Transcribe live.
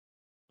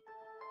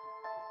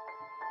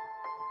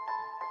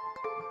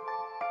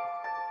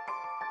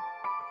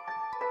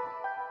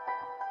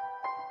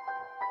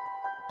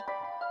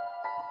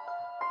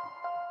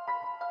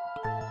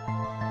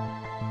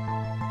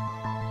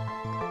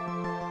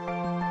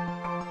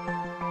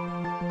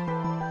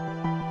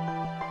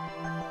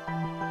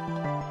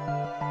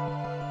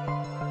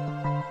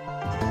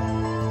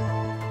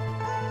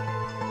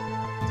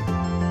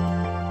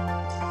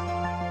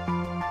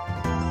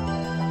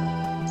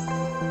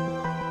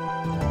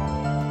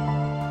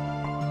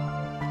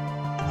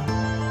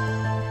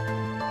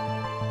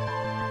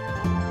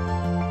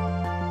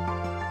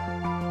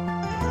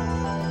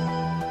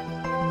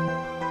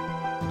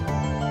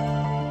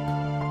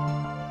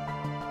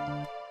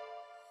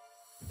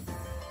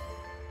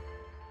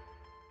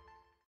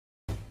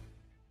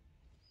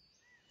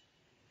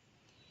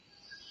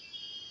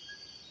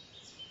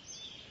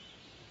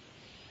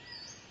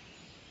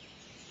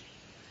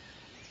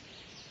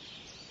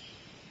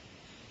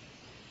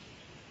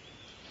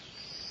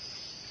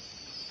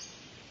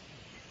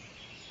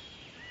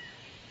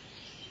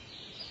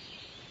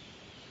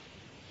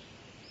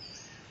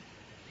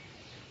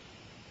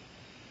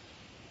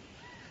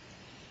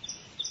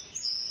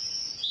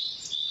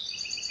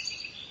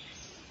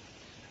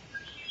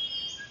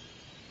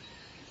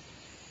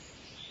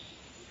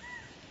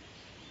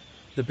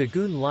The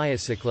bagoon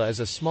Lyocycla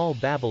is a small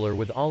babbler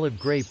with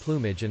olive-gray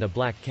plumage and a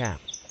black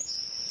cap.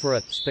 For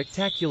a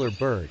spectacular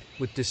bird,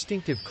 with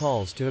distinctive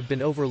calls to have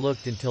been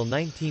overlooked until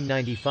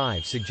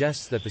 1995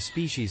 suggests that the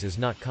species is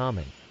not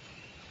common.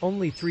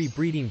 Only 3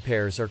 breeding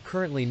pairs are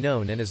currently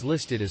known and is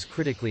listed as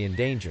critically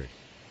endangered.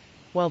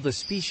 While the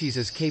species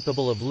is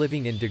capable of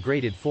living in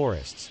degraded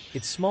forests,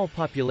 its small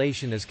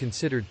population is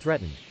considered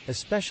threatened,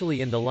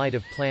 especially in the light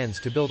of plans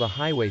to build a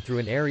highway through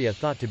an area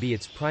thought to be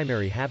its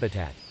primary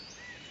habitat.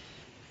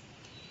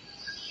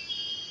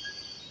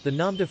 The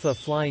Namdapha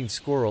flying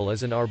squirrel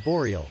is an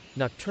arboreal,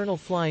 nocturnal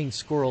flying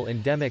squirrel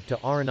endemic to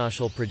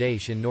Arunachal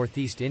Pradesh in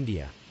northeast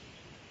India.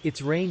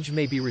 Its range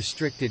may be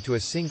restricted to a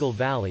single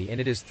valley and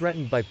it is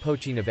threatened by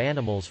poaching of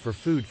animals for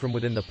food from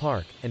within the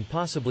park, and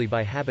possibly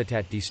by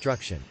habitat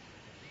destruction.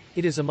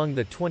 It is among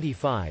the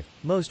 25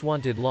 most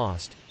wanted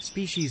lost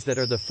species that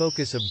are the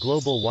focus of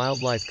Global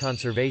Wildlife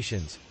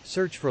Conservation's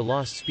Search for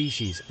Lost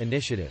Species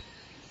initiative.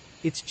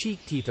 Its cheek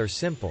teeth are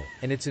simple,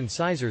 and its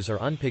incisors are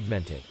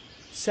unpigmented.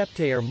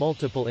 Septae are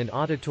multiple in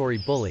auditory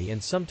bully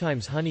and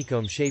sometimes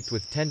honeycomb-shaped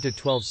with 10 to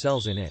 12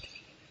 cells in it.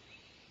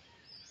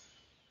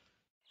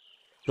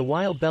 The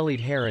wild-bellied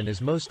heron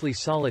is mostly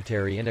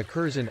solitary and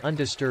occurs in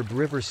undisturbed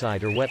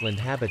riverside or wetland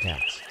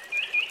habitats.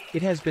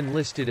 It has been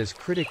listed as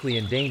critically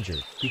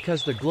endangered,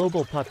 because the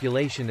global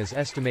population is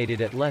estimated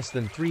at less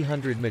than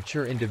 300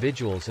 mature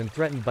individuals and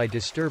threatened by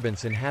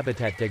disturbance and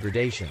habitat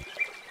degradation.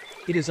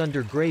 It is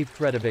under grave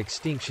threat of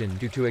extinction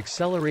due to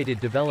accelerated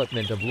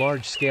development of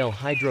large-scale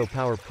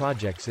hydropower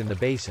projects in the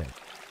basin.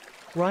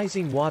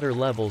 Rising water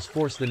levels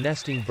force the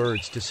nesting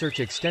birds to search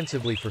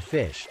extensively for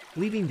fish,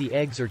 leaving the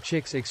eggs or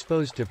chicks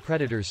exposed to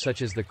predators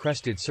such as the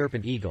crested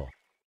serpent eagle.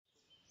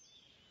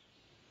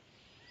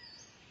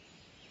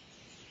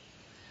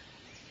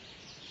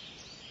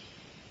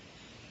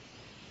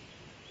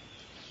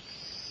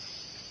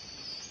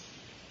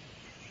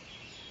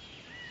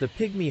 The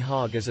pygmy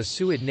hog is a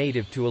suid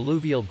native to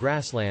alluvial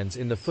grasslands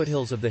in the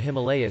foothills of the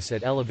Himalayas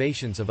at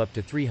elevations of up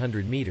to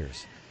 300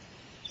 meters.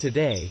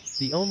 Today,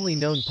 the only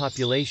known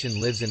population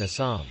lives in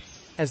Assam.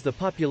 As the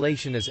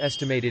population is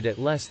estimated at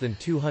less than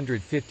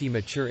 250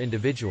 mature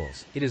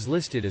individuals, it is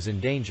listed as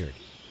endangered.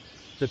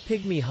 The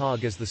pygmy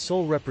hog is the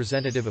sole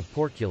representative of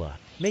porcula,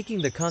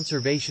 making the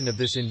conservation of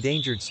this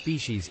endangered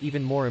species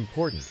even more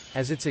important,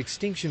 as its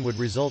extinction would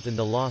result in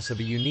the loss of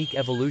a unique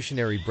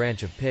evolutionary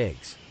branch of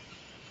pigs.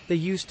 They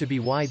used to be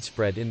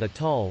widespread in the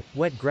tall,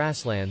 wet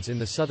grasslands in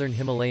the southern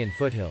Himalayan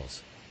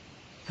foothills.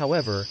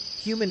 However,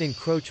 human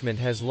encroachment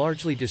has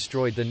largely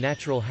destroyed the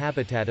natural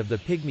habitat of the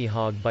pygmy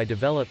hog by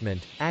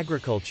development,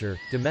 agriculture,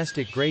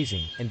 domestic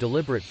grazing, and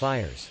deliberate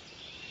fires.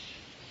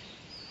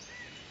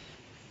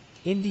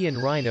 Indian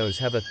rhinos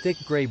have a thick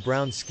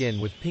gray-brown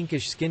skin with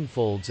pinkish skin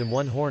folds and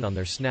one horn on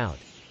their snout.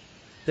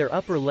 Their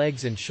upper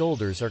legs and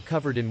shoulders are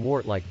covered in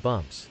wart-like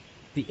bumps.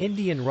 The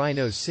Indian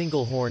rhino's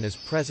single horn is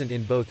present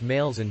in both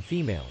males and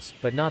females,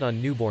 but not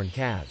on newborn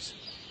calves.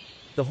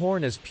 The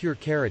horn is pure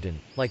keratin,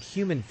 like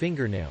human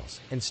fingernails,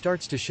 and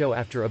starts to show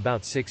after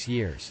about 6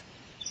 years.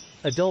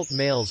 Adult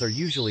males are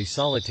usually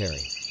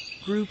solitary.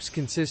 Groups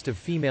consist of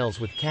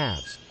females with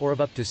calves, or of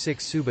up to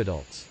 6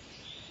 subadults.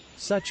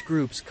 Such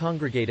groups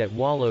congregate at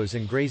wallows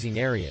and grazing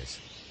areas.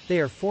 They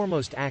are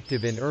foremost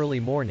active in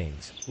early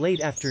mornings, late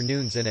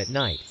afternoons and at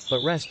night,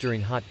 but rest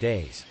during hot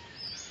days.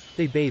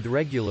 They bathe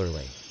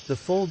regularly. The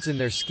folds in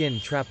their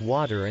skin trap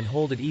water and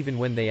hold it even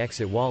when they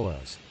exit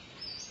wallows.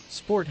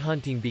 Sport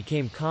hunting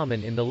became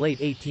common in the late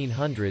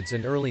 1800s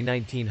and early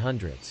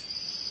 1900s.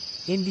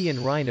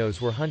 Indian rhinos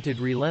were hunted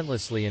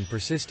relentlessly and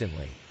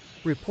persistently.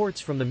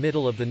 Reports from the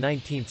middle of the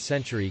 19th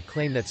century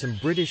claim that some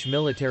British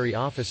military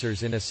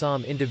officers in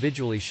Assam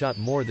individually shot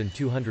more than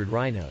 200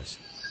 rhinos.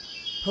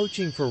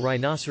 Poaching for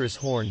rhinoceros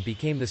horn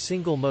became the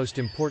single most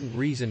important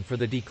reason for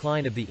the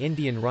decline of the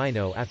Indian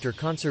rhino after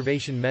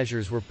conservation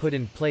measures were put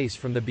in place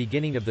from the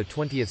beginning of the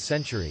 20th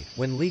century,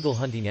 when legal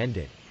hunting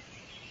ended.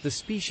 The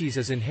species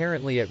is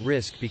inherently at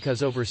risk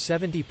because over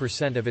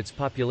 70% of its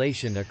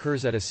population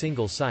occurs at a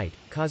single site,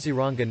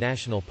 Kaziranga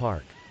National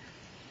Park.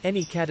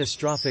 Any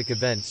catastrophic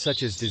event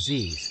such as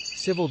disease,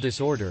 civil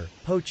disorder,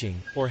 poaching,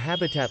 or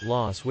habitat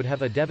loss would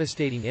have a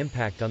devastating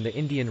impact on the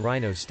Indian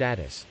rhino's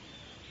status.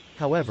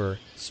 However,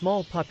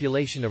 small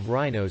population of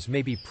rhinos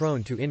may be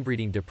prone to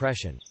inbreeding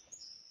depression.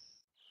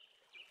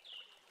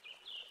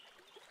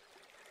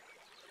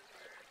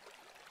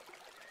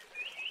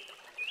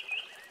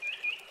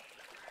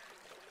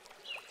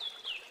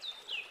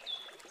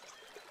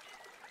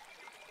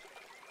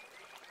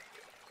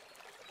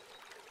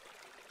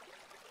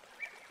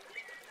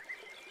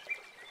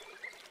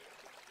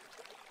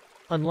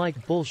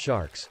 Unlike bull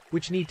sharks,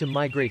 which need to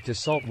migrate to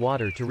salt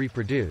water to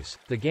reproduce,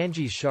 the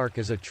Ganges shark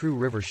is a true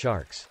river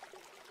shark.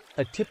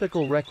 A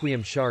typical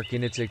requiem shark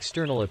in its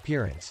external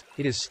appearance,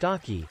 it is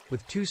stocky,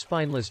 with 2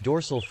 spineless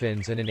dorsal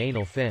fins and an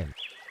anal fin.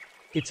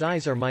 Its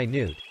eyes are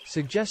minute,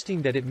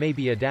 suggesting that it may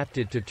be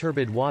adapted to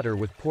turbid water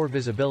with poor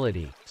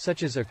visibility,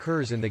 such as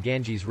occurs in the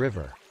Ganges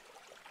River.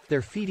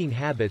 Their feeding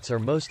habits are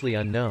mostly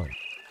unknown.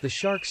 The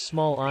shark's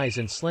small eyes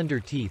and slender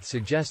teeth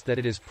suggest that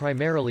it is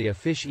primarily a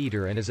fish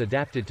eater and is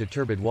adapted to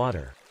turbid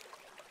water.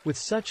 With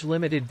such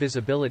limited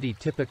visibility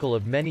typical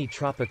of many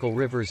tropical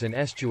rivers and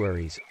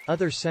estuaries,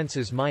 other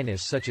senses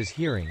such as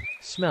hearing,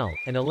 smell,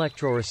 and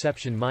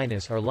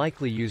electroreception are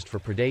likely used for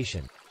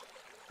predation.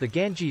 The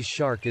Ganges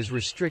shark is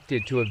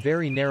restricted to a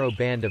very narrow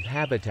band of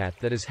habitat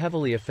that is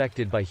heavily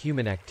affected by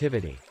human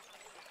activity.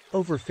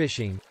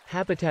 Overfishing,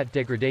 habitat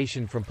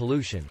degradation from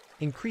pollution,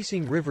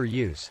 increasing river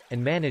use,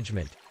 and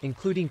management,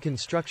 including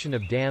construction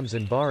of dams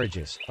and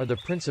barrages, are the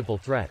principal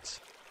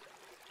threats.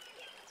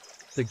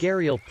 The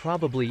gharial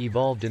probably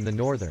evolved in the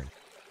northern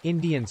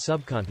Indian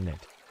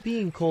subcontinent.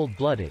 Being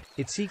cold-blooded,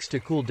 it seeks to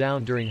cool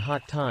down during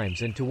hot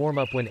times and to warm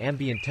up when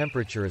ambient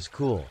temperature is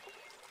cool.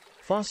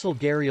 Fossil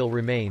gharial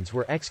remains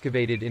were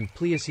excavated in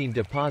Pliocene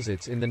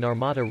deposits in the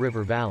Narmada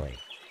River Valley.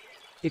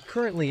 It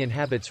currently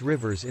inhabits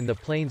rivers in the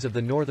plains of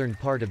the northern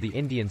part of the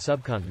Indian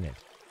subcontinent.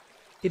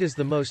 It is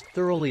the most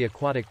thoroughly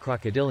aquatic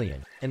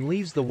crocodilian, and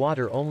leaves the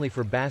water only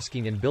for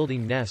basking and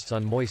building nests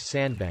on moist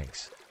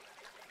sandbanks.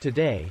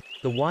 Today,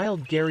 the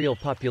wild gharial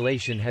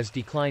population has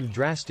declined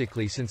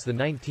drastically since the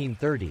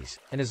 1930s,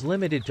 and is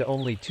limited to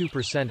only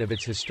 2% of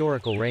its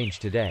historical range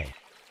today.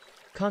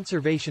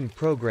 Conservation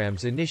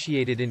programs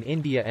initiated in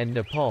India and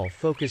Nepal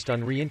focused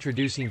on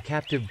reintroducing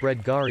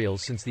captive-bred gharials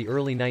since the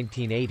early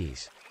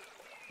 1980s.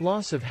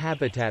 Loss of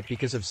habitat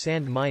because of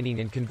sand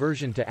mining and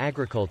conversion to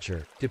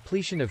agriculture,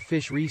 depletion of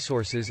fish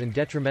resources and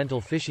detrimental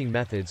fishing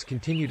methods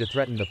continue to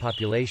threaten the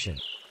population.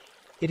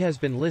 It has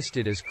been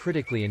listed as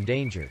critically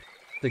endangered.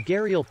 The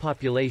gharial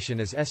population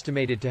is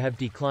estimated to have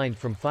declined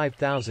from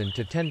 5,000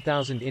 to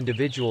 10,000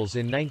 individuals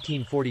in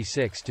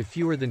 1946 to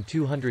fewer than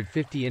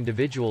 250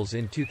 individuals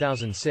in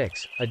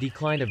 2006, a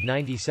decline of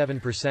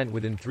 97%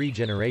 within 3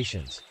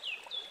 generations.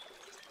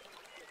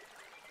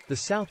 The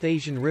South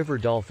Asian river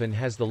dolphin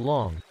has the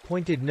long,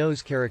 pointed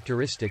nose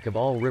characteristic of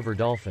all river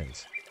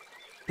dolphins.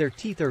 Their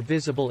teeth are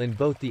visible in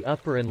both the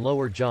upper and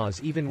lower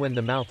jaws even when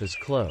the mouth is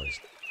closed.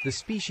 The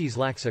species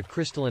lacks a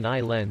crystalline eye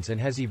lens and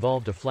has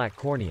evolved a flat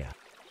cornea.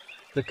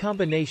 The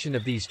combination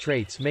of these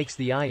traits makes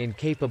the eye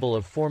incapable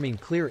of forming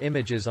clear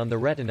images on the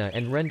retina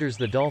and renders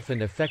the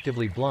dolphin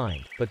effectively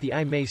blind, but the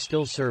eye may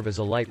still serve as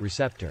a light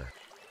receptor.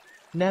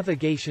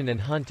 Navigation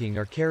and hunting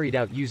are carried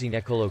out using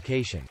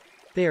echolocation.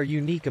 They are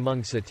unique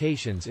among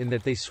cetaceans in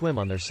that they swim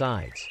on their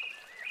sides.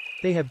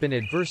 They have been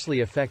adversely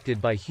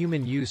affected by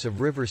human use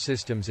of river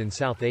systems in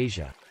South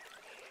Asia.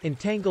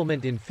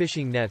 Entanglement in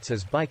fishing nets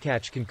as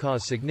bycatch can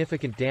cause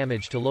significant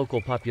damage to local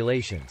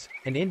populations,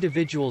 and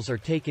individuals are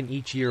taken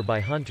each year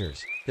by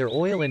hunters. Their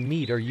oil and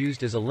meat are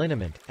used as a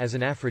liniment, as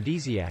an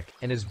aphrodisiac,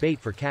 and as bait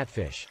for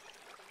catfish.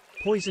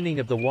 Poisoning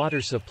of the water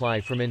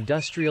supply from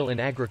industrial and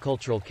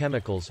agricultural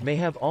chemicals may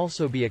have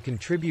also be a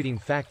contributing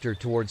factor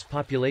towards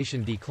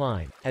population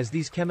decline, as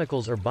these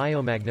chemicals are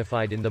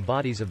biomagnified in the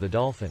bodies of the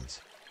dolphins.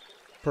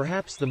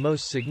 Perhaps the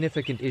most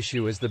significant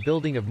issue is the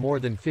building of more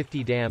than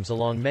 50 dams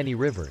along many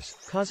rivers,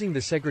 causing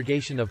the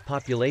segregation of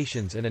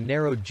populations and a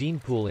narrowed gene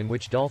pool in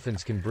which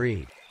dolphins can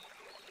breed.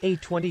 A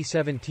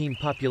 2017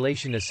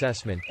 population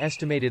assessment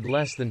estimated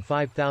less than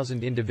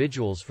 5,000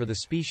 individuals for the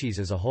species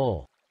as a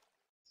whole.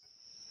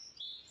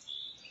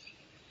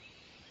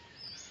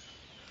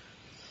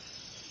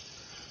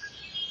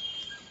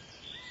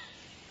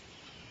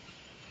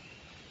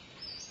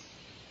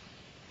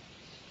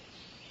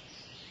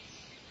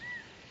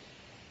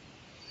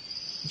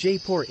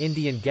 Jaipur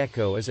Indian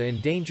gecko is an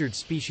endangered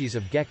species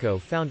of gecko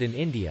found in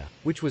India,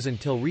 which was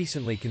until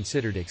recently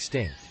considered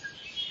extinct.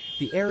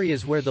 The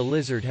areas where the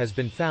lizard has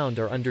been found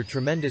are under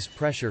tremendous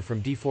pressure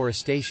from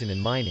deforestation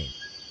and mining.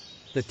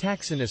 The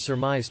taxon is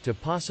surmised to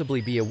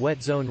possibly be a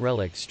wet zone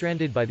relic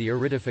stranded by the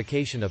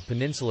aridification of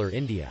peninsular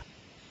India.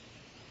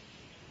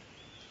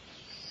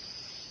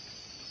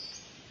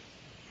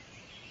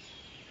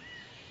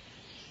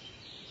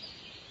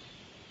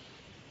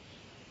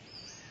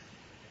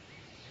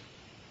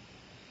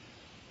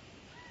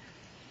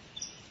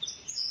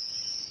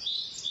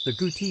 The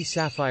Guti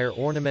sapphire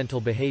ornamental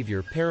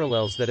behavior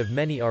parallels that of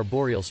many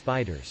arboreal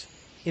spiders.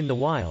 In the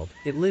wild,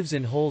 it lives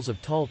in holes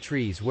of tall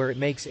trees where it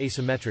makes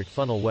asymmetric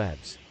funnel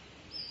webs.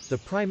 The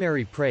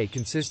primary prey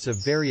consists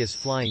of various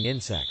flying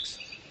insects.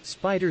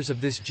 Spiders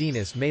of this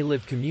genus may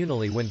live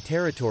communally when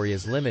territory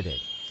is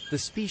limited. The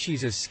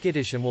species is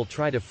skittish and will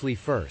try to flee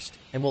first,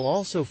 and will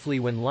also flee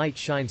when light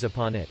shines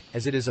upon it,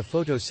 as it is a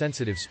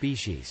photosensitive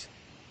species.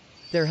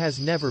 There has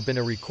never been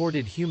a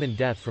recorded human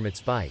death from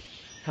its bite.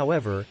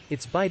 However,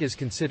 its bite is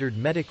considered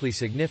medically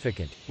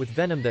significant, with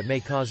venom that may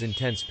cause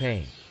intense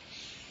pain.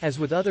 As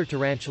with other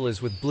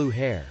tarantulas with blue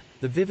hair,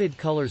 the vivid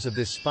colors of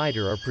this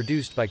spider are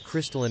produced by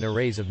crystalline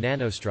arrays of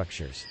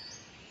nanostructures.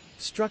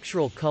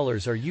 Structural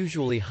colors are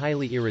usually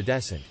highly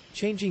iridescent,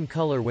 changing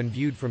color when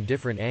viewed from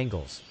different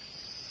angles.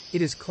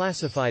 It is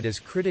classified as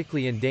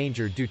critically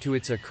endangered due to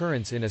its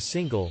occurrence in a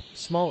single,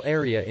 small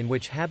area in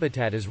which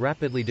habitat is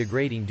rapidly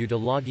degrading due to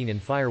logging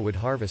and firewood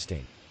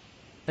harvesting.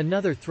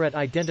 Another threat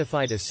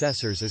identified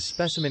assessors is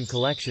specimen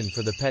collection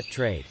for the pet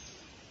trade.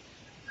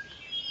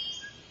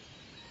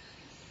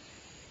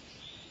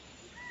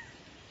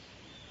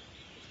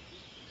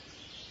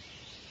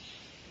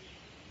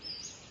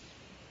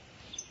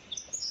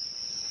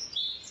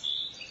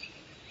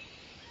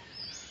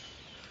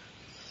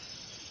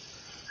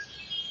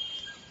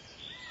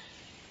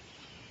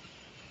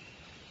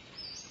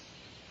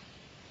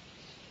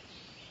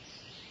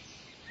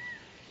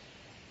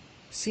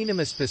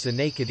 Cinemaspis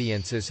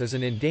anacatiensis is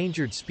an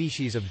endangered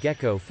species of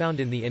gecko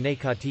found in the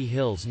Anakati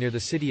Hills near the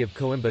city of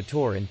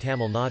Coimbatore in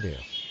Tamil Nadu.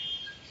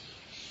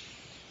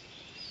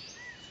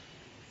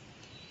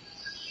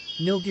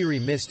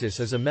 Nilgiri mistis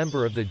is a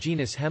member of the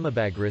genus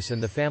Hemibagris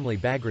and the family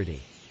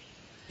Bagridae.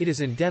 It is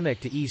endemic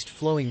to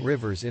east-flowing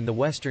rivers in the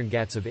Westerhn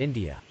Ghats of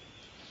India.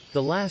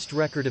 The last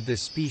record of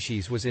this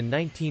species was in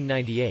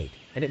 1998,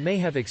 and it may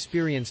have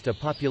experienced a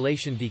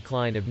population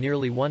decline of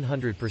nearly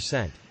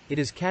 100%. It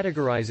is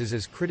categorized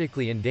as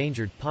critically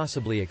endangered,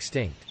 possibly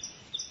extinct.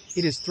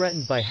 It is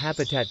threatened by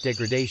habitat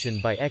degradation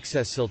by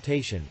excess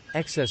siltation,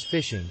 excess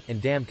fishing, and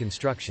dam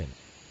construction.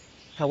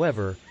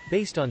 However,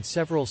 based on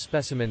several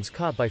specimens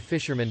caught by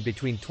fishermen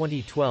between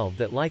 2012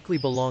 that likely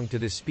belong to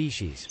this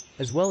species,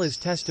 as well as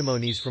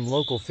testimonies from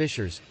local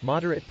fishers,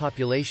 moderate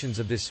populations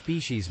of this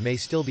species may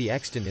still be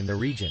extant in the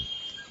region.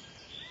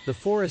 The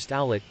forest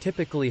owlet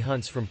typically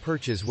hunts from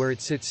perches where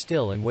it sits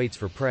still and waits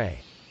for prey.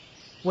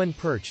 When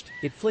perched,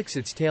 it flicks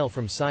its tail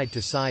from side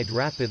to side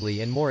rapidly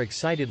and more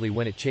excitedly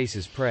when it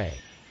chases prey.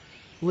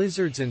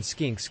 Lizards and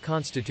skinks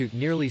constitute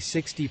nearly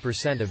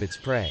 60% of its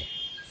prey.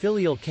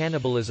 Filial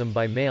cannibalism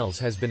by males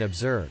has been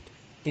observed.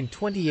 In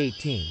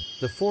 2018,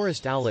 the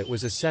forest owlet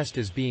was assessed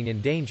as being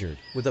endangered,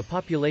 with a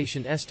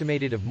population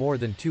estimated of more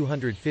than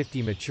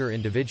 250 mature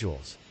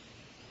individuals.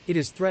 It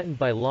is threatened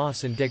by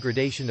loss and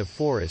degradation of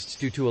forests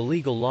due to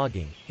illegal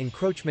logging,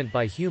 encroachment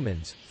by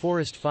humans,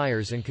 forest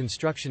fires and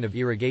construction of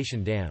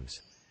irrigation dams.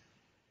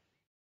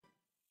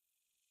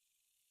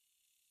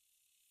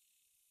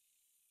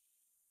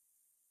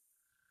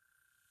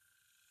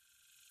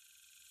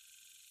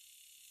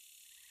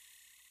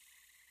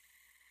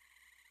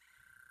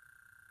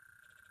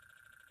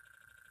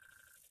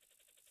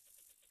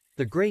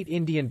 The great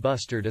Indian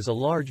bustard is a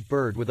large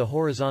bird with a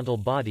horizontal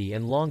body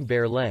and long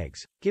bare legs,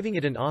 giving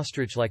it an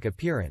ostrich-like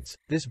appearance.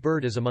 This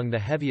bird is among the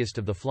heaviest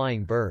of the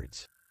flying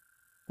birds.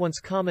 Once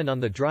common on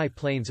the dry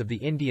plains of the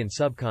Indian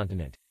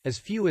subcontinent, as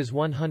few as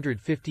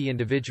 150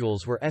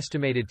 individuals were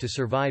estimated to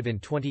survive in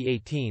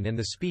 2018, and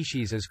the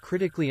species is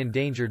critically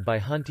endangered by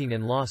hunting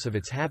and loss of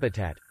its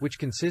habitat, which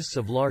consists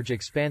of large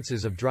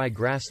expanses of dry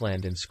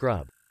grassland and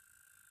scrub.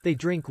 They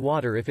drink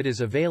water if it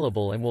is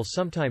available and will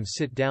sometimes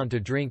sit down to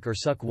drink or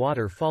suck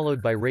water,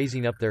 followed by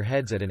raising up their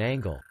heads at an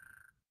angle.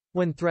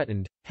 When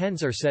threatened,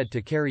 hens are said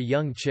to carry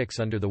young chicks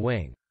under the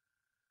wing.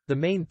 The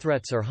main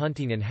threats are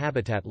hunting and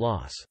habitat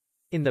loss.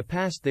 In the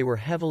past they were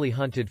heavily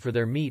hunted for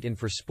their meat and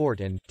for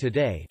sport, and,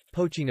 today,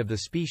 poaching of the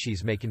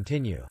species may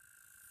continue.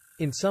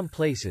 In some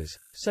places,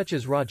 such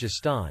as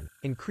Rajasthan,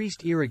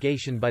 increased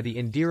irrigation by the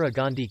Indira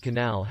Gandhi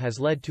Canal has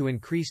led to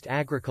increased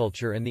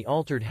agriculture, and the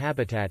altered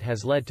habitat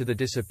has led to the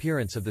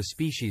disappearance of the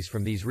species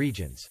from these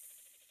regions.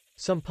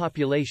 Some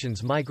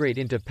populations migrate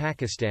into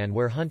Pakistan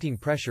where hunting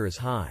pressure is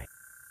high.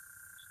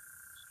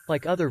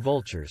 Like other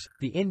vultures,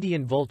 the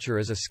Indian vulture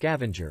is a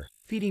scavenger,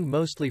 feeding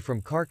mostly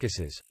from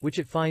carcasses, which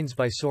it finds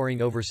by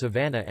soaring over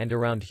savanna and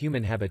around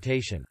human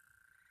habitation.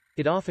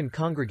 It often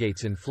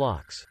congregates in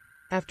flocks.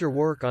 After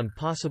work on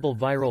possible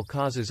viral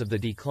causes of the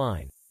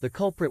decline, the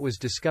culprit was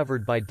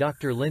discovered by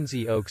Dr.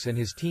 Lindsay Oakes and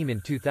his team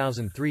in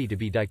 2003 to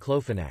be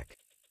diclofenac.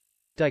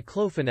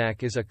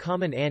 Diclofenac is a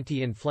common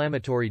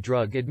anti-inflammatory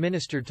drug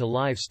administered to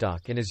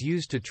livestock and is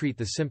used to treat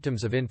the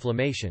symptoms of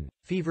inflammation,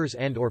 fevers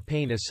and/or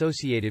pain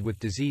associated with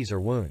disease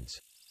or wounds.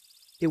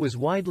 It was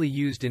widely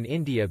used in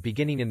India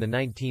beginning in the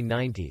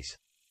 1990s.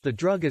 The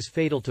drug is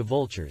fatal to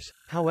vultures,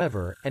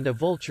 however, and a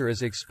vulture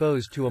is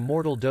exposed to a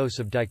mortal dose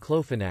of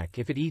diclofenac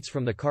if it eats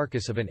from the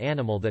carcass of an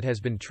animal that has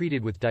been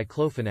treated with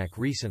diclofenac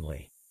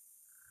recently.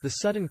 The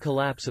sudden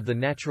collapse of the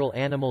natural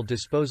animal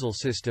disposal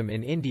system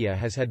in India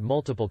has had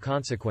multiple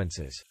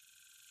consequences.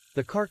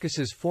 The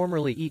carcasses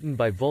formerly eaten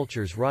by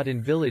vultures rot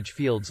in village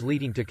fields,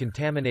 leading to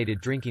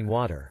contaminated drinking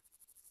water.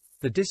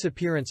 The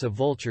disappearance of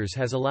vultures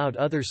has allowed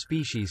other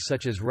species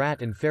such as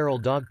rat and feral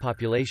dog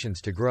populations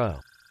to grow.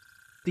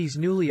 These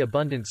newly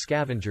abundant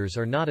scavengers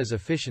are not as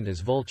efficient as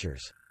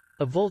vultures.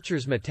 A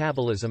vulture's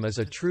metabolism is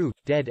a true,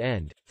 dead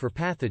end, for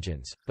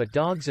pathogens, but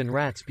dogs and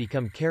rats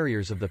become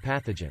carriers of the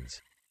pathogens.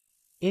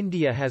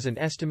 India has an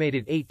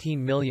estimated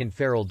 18 million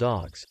feral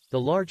dogs, the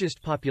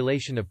largest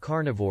population of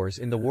carnivores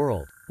in the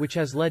world, which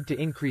has led to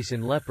increase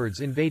in leopards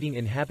invading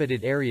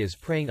inhabited areas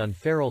preying on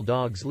feral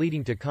dogs,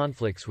 leading to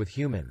conflicts with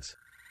humans.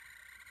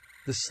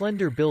 The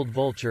slender-billed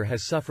vulture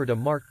has suffered a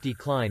marked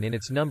decline in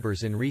its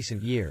numbers in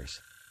recent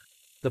years.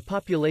 The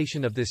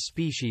population of this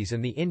species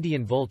and the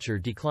Indian vulture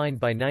declined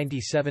by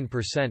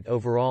 97%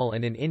 overall,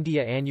 and in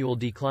India annual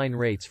decline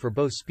rates for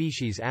both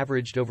species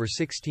averaged over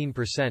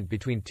 16%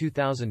 between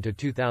 2000 to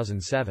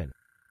 2007.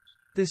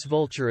 This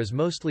vulture is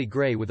mostly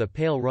gray with a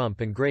pale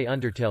rump and gray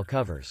undertail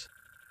covers.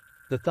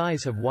 The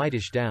thighs have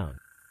whitish down.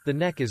 The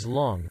neck is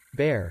long,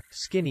 bare,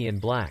 skinny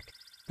and black.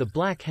 The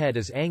black head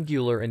is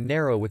angular and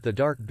narrow with the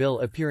dark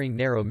bill appearing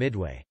narrow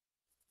midway.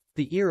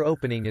 The ear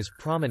opening is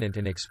prominent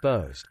and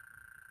exposed.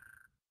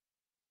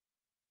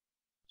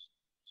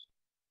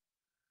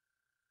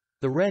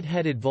 The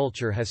red-headed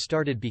vulture has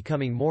started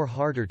becoming more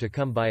harder to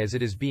come by as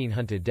it is being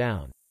hunted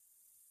down.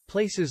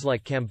 Places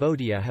like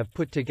Cambodia have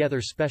put together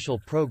special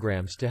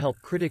programs to help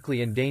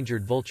critically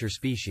endangered vulture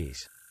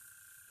species.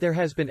 There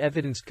has been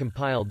evidence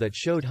compiled that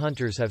showed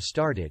hunters have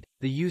started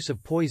the use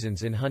of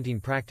poisons in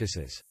hunting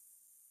practices.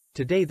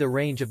 Today the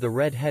range of the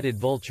red-headed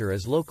vulture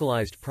is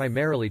localized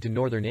primarily to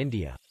northern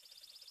India.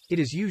 It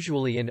is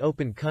usually in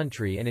open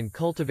country and in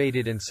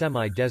cultivated and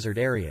semi-desert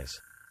areas.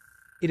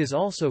 It is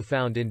also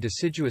found in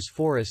deciduous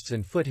forests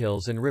and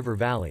foothills and river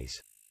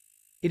valleys.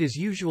 It is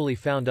usually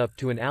found up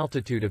to an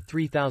altitude of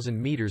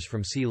 3,000 meters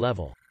from sea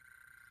level.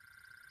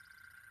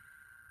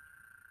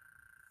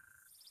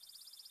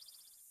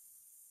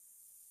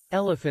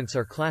 Elephants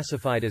are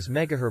classified as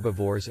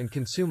megaherbivores and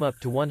consume up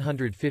to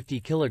 150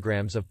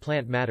 kilograms of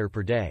plant matter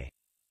per day.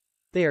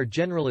 They are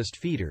generalist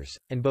feeders,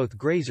 and both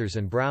grazers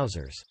and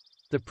browsers.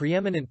 The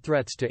preeminent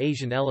threats to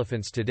Asian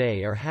elephants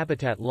today are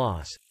habitat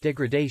loss,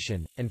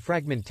 degradation, and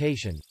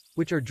fragmentation,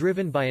 which are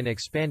driven by an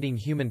expanding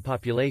human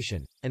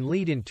population, and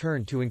lead in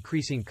turn to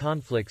increasing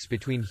conflicts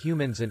between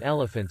humans and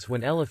elephants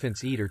when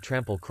elephants eat or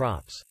trample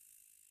crops.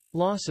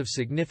 Loss of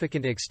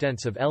significant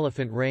extents of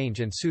elephant range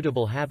and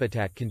suitable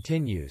habitat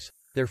continues.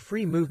 Their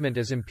free movement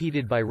is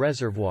impeded by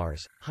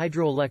reservoirs,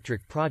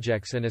 hydroelectric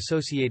projects and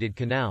associated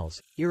canals,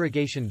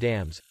 irrigation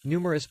dams,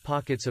 numerous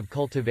pockets of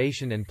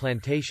cultivation and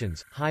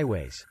plantations,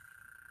 highways,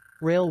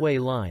 railway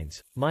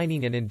lines,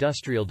 mining and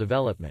industrial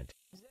development.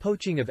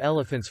 Poaching of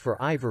elephants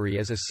for ivory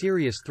is a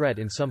serious threat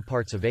in some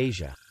parts of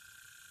Asia.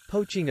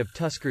 Poaching of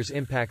tuskers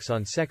impacts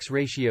on sex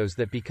ratios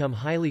that become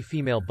highly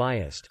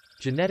female-biased,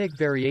 genetic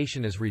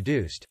variation is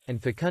reduced,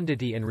 and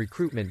fecundity and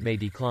recruitment may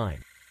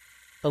decline.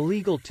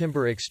 Illegal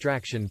timber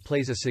extraction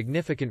plays a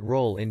significant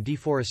role in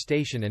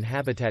deforestation and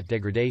habitat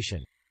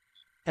degradation.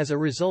 As a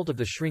result of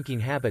the shrinking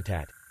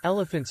habitat,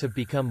 elephants have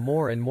become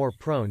more and more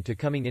prone to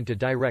coming into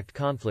direct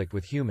conflict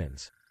with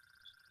humans.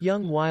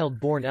 Young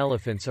wild-born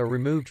elephants are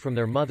removed from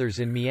their mothers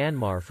in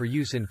Myanmar for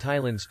use in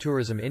Thailand's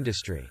tourism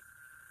industry.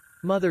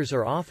 Mothers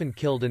are often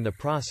killed in the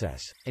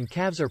process, and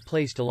calves are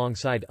placed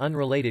alongside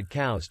unrelated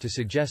cows to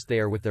suggest they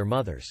are with their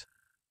mothers.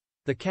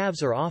 The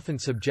calves are often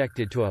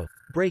subjected to a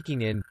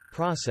breaking-in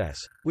process,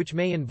 which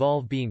may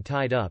involve being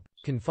tied up,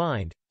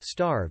 confined,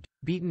 starved,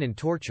 beaten and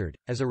tortured,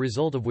 as a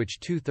result of which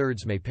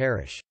two-thirds may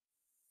perish.